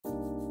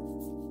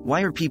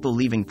Why are people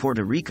leaving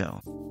Puerto Rico?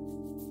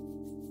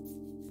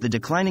 The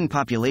declining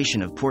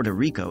population of Puerto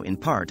Rico in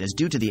part is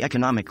due to the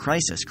economic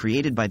crisis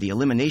created by the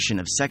elimination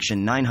of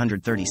Section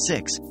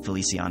 936,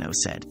 Feliciano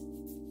said.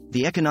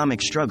 The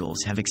economic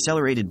struggles have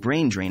accelerated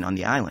brain drain on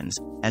the islands,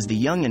 as the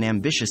young and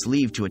ambitious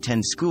leave to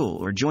attend school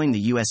or join the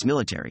U.S.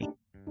 military.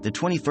 The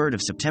 23rd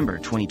of September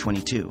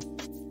 2022.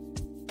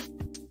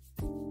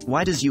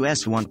 Why does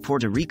U.S. want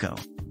Puerto Rico?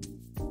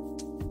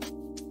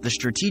 The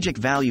strategic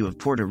value of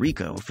Puerto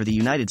Rico for the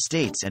United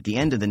States at the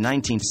end of the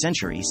 19th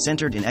century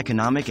centered in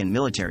economic and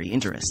military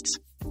interests.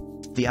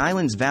 The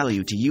island's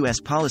value to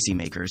U.S.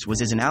 policymakers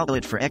was as an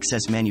outlet for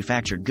excess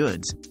manufactured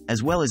goods,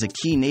 as well as a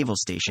key naval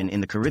station in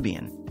the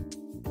Caribbean.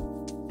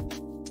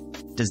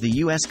 Does the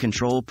U.S.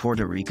 control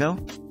Puerto Rico?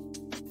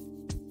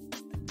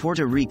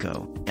 Puerto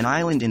Rico, an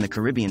island in the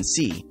Caribbean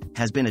Sea,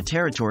 has been a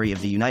territory of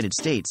the United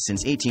States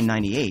since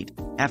 1898,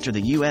 after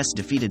the U.S.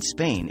 defeated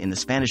Spain in the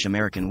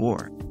Spanish-American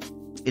War.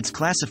 It's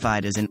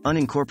classified as an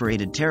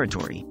unincorporated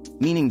territory,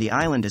 meaning the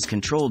island is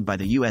controlled by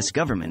the U.S.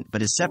 government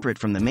but is separate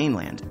from the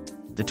mainland.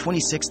 The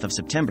 26th of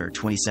September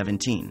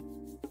 2017.